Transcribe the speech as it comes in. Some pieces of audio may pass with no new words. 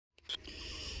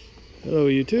Hello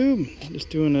YouTube, just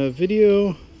doing a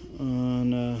video on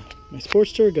my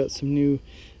Sportster. Got some new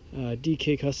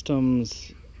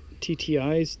DKCustoms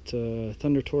TTIs to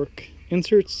Thunder Torque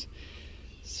inserts.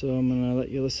 So I'm going to let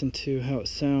you listen to how it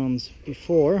sounds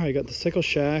before. I got the Cycle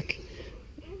Shack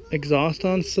exhaust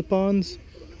on slip-ons.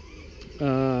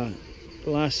 The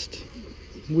last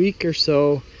week or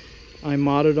so I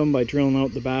modded them by drilling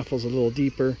out the baffles a little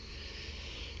deeper,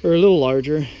 or a little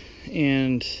larger,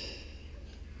 and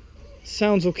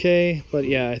sounds okay, but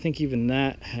yeah, I think even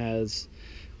that has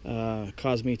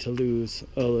caused me to lose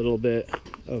a little bit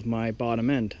of my bottom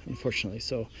end, unfortunately.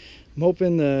 So I'm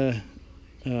hoping the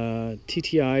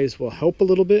TTIs will help a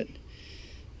little bit,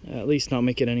 at least not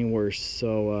make it any worse.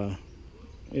 So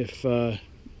if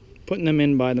putting them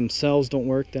in by themselves don't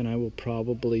work, then I will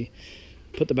probably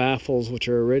put the baffles, which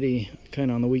are already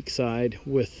kind of on the weak side,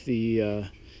 with the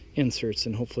inserts,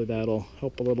 and hopefully that'll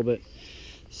help a little bit.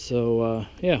 So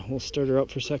yeah, we'll start her up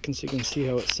for a second so you can see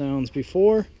how it sounds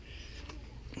before,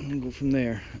 and go from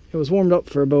there. It was warmed up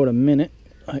for about a minute.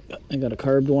 I got a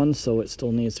carbed one, so it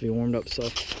still needs to be warmed up, so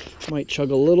might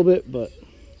chug a little bit, but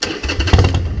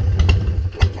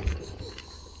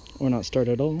or not start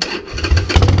at all.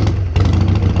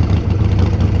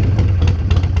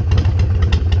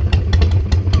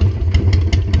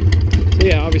 So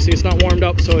yeah, obviously it's not warmed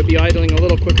up, so it'd be idling a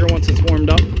little quicker once it's warmed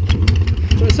up.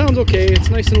 So it sounds okay, it's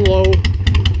nice and low,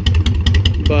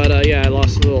 but yeah, I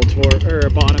lost a little torque, or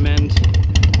bottom end.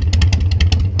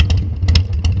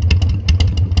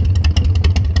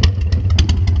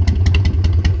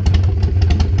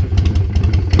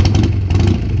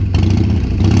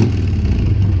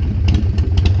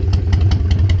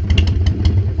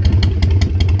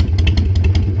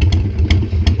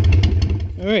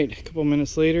 Alright, a couple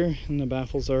minutes later and the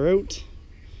baffles are out.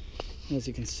 As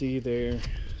you can see, they're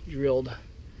drilled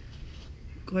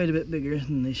quite a bit bigger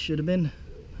than they should have been.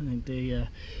 I think they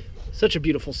such a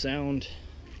beautiful sound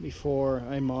before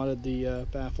I modded the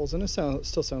baffles, and it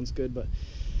still sounds good, but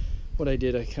what I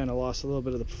did, I kind of lost a little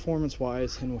bit of the performance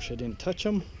wise and wish I didn't touch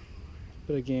them.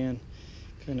 But again,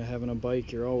 kind of having a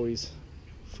bike, you're always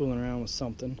fooling around with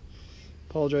something.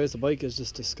 Apologize, the bike is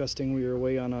just disgusting. We were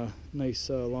away on a nice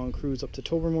long cruise up to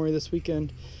Tobermory this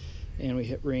weekend, and we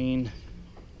hit rain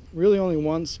really only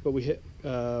once, but we hit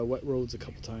wet roads a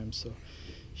couple times, so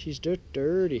she's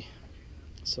dirty.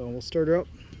 So we'll start her up,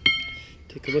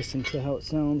 take a listen to how it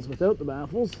sounds without the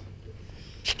baffles.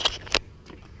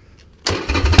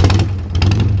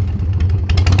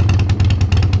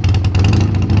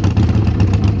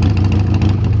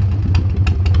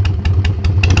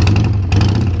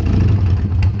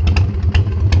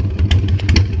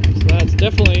 So that's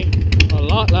definitely a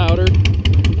lot louder.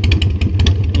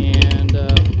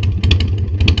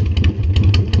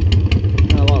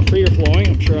 Freer flowing.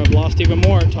 I'm sure I've lost even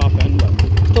more at top end, but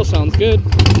still sounds good.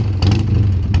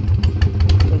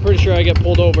 I'm pretty sure I get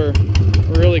pulled over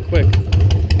really quick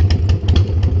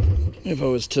if I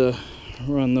was to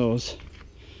run those.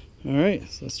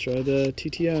 Alright, so let's try the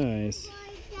TTIs.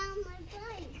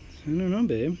 I don't know,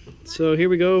 babe. So here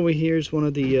we go. Here's one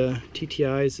of the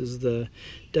TTIs. This is the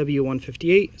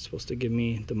W158. It's supposed to give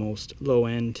me the most low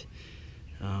end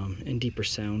and deeper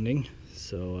sounding.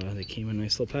 So they came in a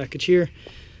nice little package here.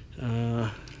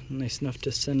 Nice enough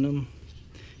to send them,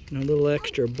 you know, a little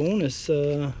extra bonus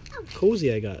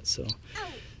cozy I got. So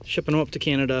shipping them up to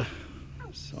Canada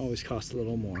always costs a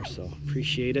little more, so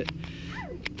appreciate it.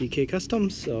 DK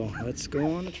Customs. So let's go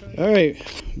on and try. All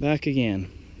right, back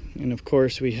again, and of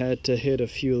course we had to hit a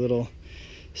few little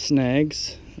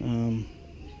snags.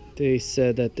 They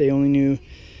said that they only knew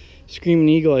Screaming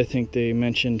Eagle, I think they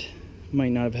mentioned,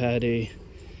 might not have had a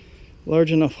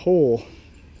large enough hole.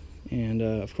 And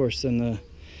of course then the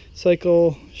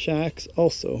Cycle Shacks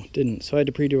also didn't, so I had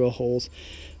to pre-drill holes.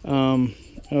 I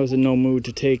was in no mood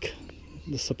to take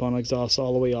the slip-on exhaust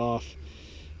all the way off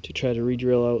to try to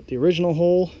re-drill out the original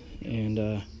hole.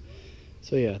 And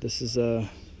so yeah, this is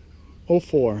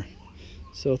 04,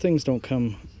 so things don't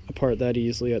come apart that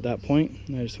easily at that point.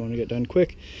 I just want to get done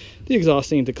quick. The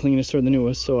exhaust ain't the cleanest or the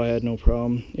newest, so I had no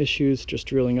problem issues just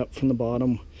drilling up from the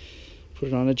bottom. Put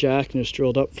it on a jack and just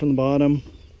drilled up from the bottom.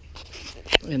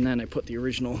 And then I put the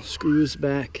original screws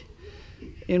back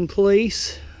in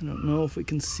place. I don't know if we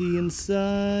can see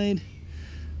inside.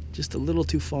 Just a little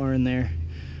too far in there.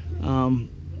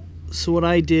 So what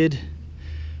I did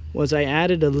was I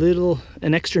added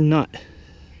an extra nut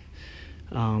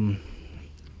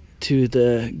to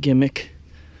the gimmick.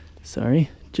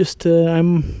 Sorry, just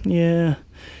to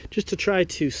try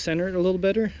to center it a little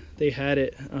better. They had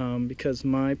it because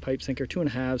my pipe sink are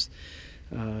 2.5s.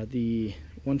 The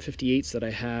 158s that I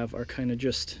have are kind of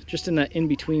just in that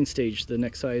in-between stage. The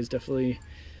neck size definitely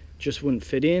just wouldn't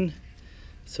fit in.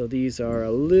 So these are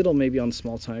a little maybe on the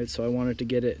small side, so I wanted to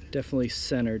get it definitely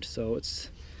centered. So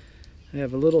I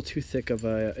have a little too thick of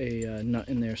a nut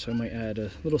in there, so I might add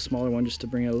a little smaller one just to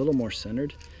bring it a little more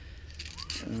centered.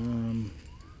 And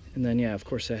then yeah, of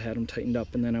course I had them tightened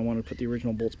up, and then I wanted to put the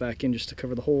original bolts back in just to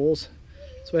cover the holes.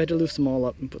 So I had to loosen them all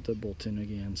up and put the bolt in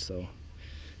again. So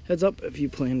heads up if you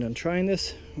planned on trying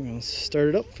this. We're going to start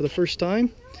it up for the first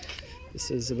time.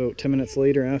 This is about 10 minutes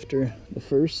later after the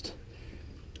first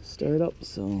start up,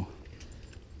 so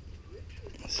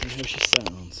let's see how she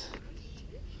sounds.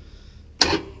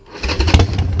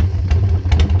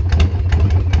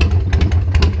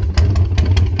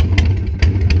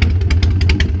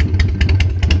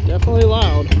 Definitely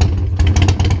loud.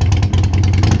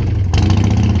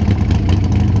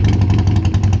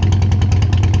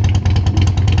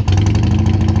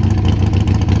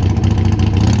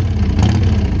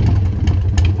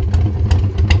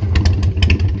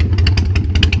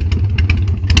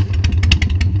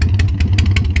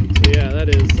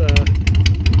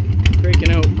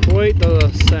 Quite the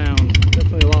sound,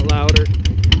 definitely a lot louder,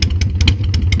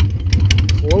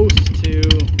 close to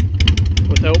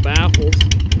without baffles,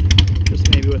 just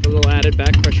maybe with a little added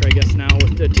back pressure I guess now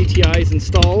with the TTIs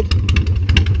installed.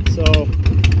 So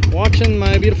watching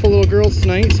my beautiful little girls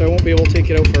tonight, so I won't be able to take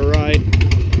it out for a ride,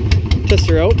 test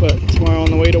her out, but tomorrow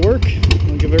on the way to work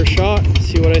I'll give her a shot,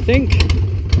 see what I think,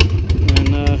 and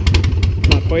if I'm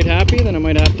not quite happy then I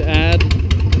might have to add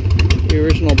the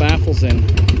original baffles in.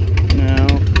 Now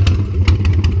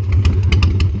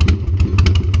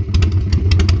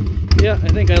yeah, I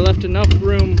think I left enough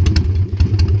room.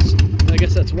 I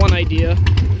guess that's one idea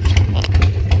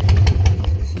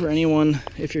for anyone.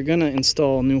 If you're gonna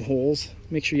install new holes,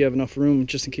 make sure you have enough room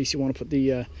just in case you want to put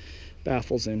the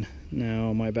baffles in.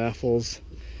 Now my baffles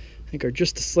I think are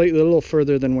just slightly a little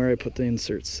further than where I put the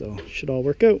inserts, so should all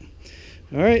work out.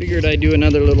 All right, figured I'd do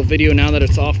another little video now that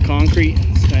it's off concrete.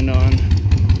 It's kind of on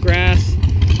grass.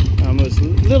 It was a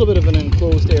little bit of an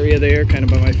enclosed area there, kind of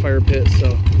by my fire pit,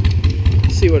 so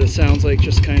see what it sounds like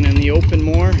just kind of in the open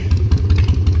more.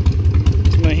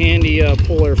 It's my handy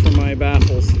puller for my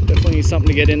baffles. Definitely need something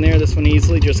to get in there. This one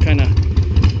easily just kind of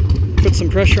put some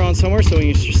pressure on somewhere, so when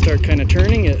you just start kind of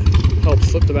turning, it helps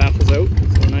slip the baffles out.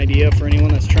 So an idea for anyone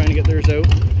that's trying to get theirs out.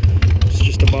 It's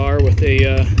just a bar with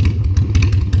a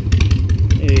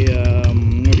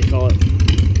what do you call it?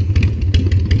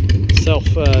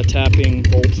 Self-tapping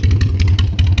bolt.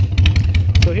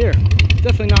 So here,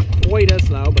 definitely not quite as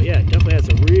loud, but yeah, it definitely has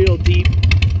a real deep,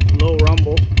 low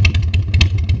rumble.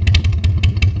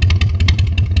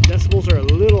 Decibels are a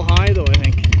little high though, I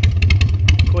think.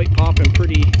 Quite popping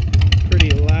pretty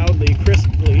loudly,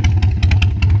 crisply.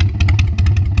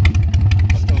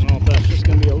 Just don't know if that's just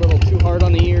going to be a little too hard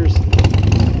on the ears.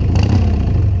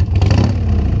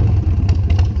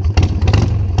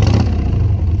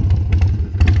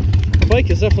 The bike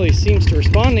definitely seems to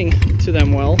responding to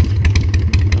them well.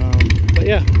 But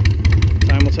yeah,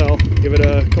 time will tell. Give it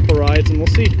a couple rides and we'll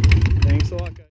see.